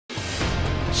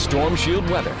Stormshield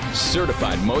weather,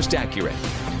 certified most accurate.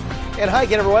 And hi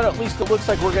again, everyone. At least it looks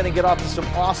like we're going to get off to some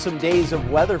awesome days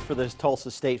of weather for this Tulsa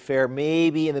State Fair.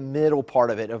 Maybe in the middle part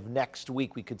of it of next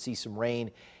week, we could see some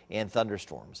rain and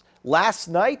thunderstorms. Last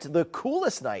night, the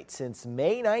coolest night since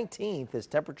May 19th, as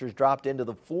temperatures dropped into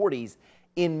the 40s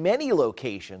in many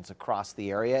locations across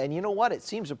the area. And you know what? It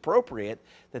seems appropriate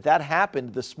that that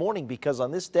happened this morning, because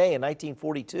on this day in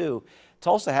 1942,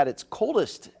 Tulsa had its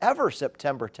coldest ever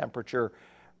September temperature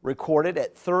recorded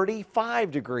at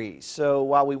 35 degrees. So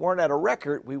while we weren't at a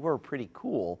record, we were pretty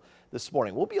cool this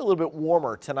morning. We'll be a little bit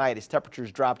warmer tonight as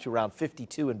temperatures drop to around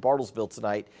 52 in Bartlesville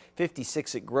tonight,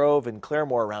 56 at Grove and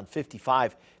Claremore, around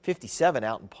 55, 57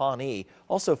 out in Pawnee.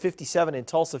 Also 57 in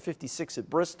Tulsa, 56 at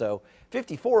Bristow,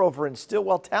 54 over in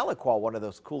Stillwell, Tahlequah, one of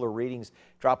those cooler readings,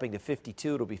 dropping to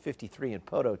 52. It'll be 53 in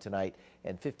Poto tonight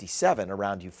and 57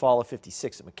 around Eufaula,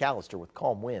 56 at McAllister with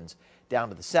calm winds down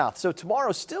to the south. So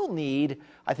tomorrow still need,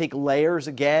 I think, layers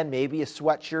again, maybe a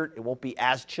sweatshirt. It won't be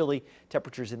as chilly.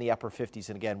 Temperatures in the upper 50s,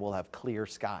 and again, we'll have clear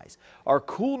skies. Our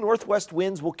cool northwest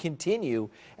winds will continue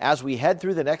as we head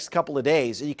through the next couple of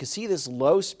days. And you can see this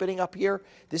low spinning up here.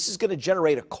 This is going to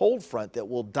generate a cold front that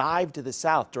will dive to the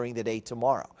south during the day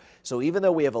tomorrow. So even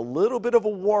though we have a little bit of a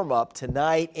warm up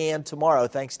tonight and tomorrow,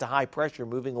 thanks to high pressure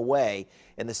moving away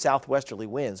and the southwesterly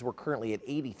winds, we're currently at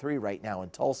 83 right now in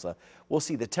Tulsa. We'll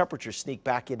see the temperature sneak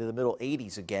back into the middle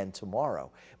 80s again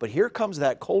tomorrow. But here comes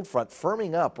that cold front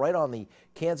firming up right on the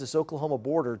Kansas-Oklahoma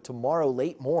border tomorrow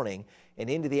late morning, and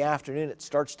into the afternoon it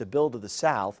starts to build to the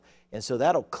south, and so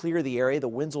that'll clear the area. The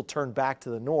winds will turn back to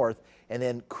the north, and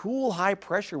then cool high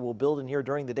pressure will build in here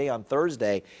during the day on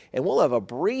Thursday, and we'll have a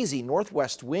breezy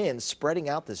northwest wind spreading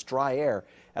out this dry air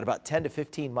at about 10 to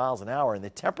 15 miles an hour, and the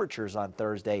temperatures on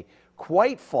Thursday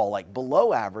quite fall, like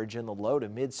below average in the low to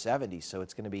mid 70s. So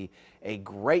it's going to be a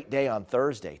great day on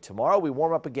Thursday. Tomorrow we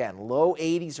warm up again, low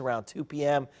 80s around 2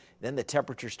 p.m. Then the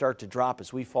temperatures start to drop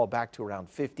as we fall back to around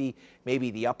 50,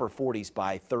 maybe the upper 40s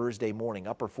by Thursday morning,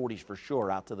 upper 40s for sure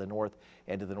out to the north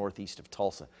and to the northeast of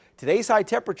Tulsa. Today's high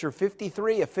temperature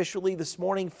 53 officially this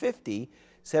morning, 50.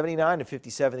 79 to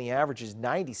 57, the average is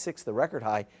 96, the record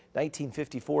high,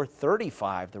 1954,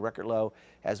 35, the record low,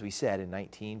 as we said, in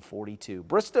 1942.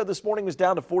 Bristow this morning was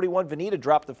down to 41, Veneta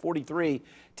dropped to 43,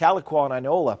 Tahlequah and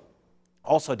Inola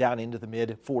also down into the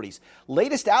mid-40s.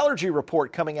 Latest allergy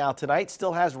report coming out tonight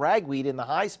still has ragweed in the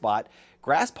high spot.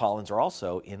 Grass pollens are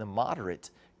also in the moderate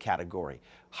category.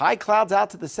 High clouds out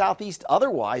to the southeast.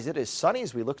 Otherwise, it is sunny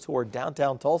as we look toward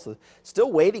downtown Tulsa.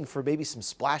 Still waiting for maybe some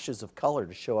splashes of color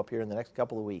to show up here in the next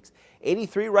couple of weeks.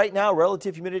 83 right now,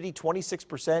 relative humidity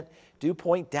 26%. Dew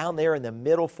point down there in the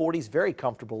middle 40s. Very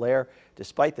comfortable air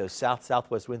despite those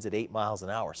south-southwest winds at 8 miles an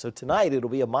hour. So tonight it'll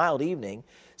be a mild evening.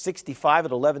 65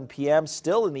 at 11 p.m.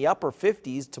 Still in the upper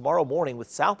 50s tomorrow morning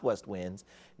with southwest winds.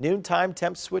 Noontime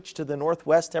temps switch to the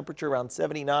northwest, temperature around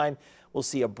 79. We'll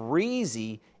see a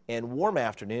breezy and warm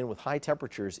afternoon with high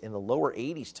temperatures in the lower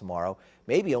 80s tomorrow,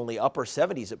 maybe only upper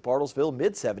 70s at Bartlesville,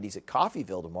 mid 70s at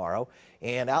Coffeyville tomorrow,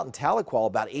 and out in Tahlequah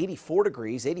about 84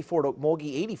 degrees, 84 at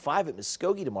Okmulgee, 85 at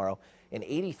Muskogee tomorrow, and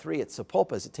 83 at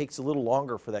Sapulpa as it takes a little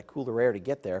longer for that cooler air to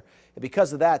get there. And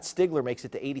because of that, Stigler makes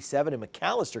it to 87, and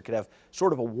McAllister could have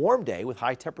sort of a warm day with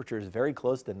high temperatures very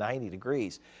close to 90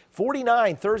 degrees.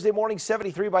 49 Thursday morning,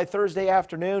 73 by Thursday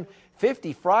afternoon,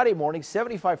 50 Friday morning,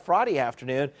 75 Friday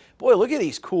afternoon. Boy, look at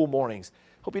these cool mornings.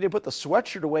 Hope you didn't put the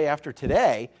sweatshirt away after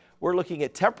today. We're looking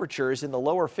at temperatures in the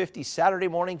lower 50s Saturday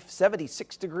morning,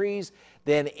 76 degrees,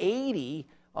 then 80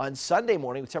 on Sunday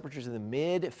morning with temperatures in the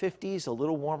mid 50s, a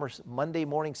little warmer Monday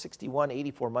morning, 61,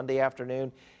 84 Monday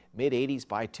afternoon, mid 80s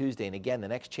by Tuesday. And again, the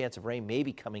next chance of rain may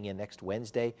be coming in next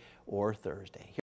Wednesday or Thursday.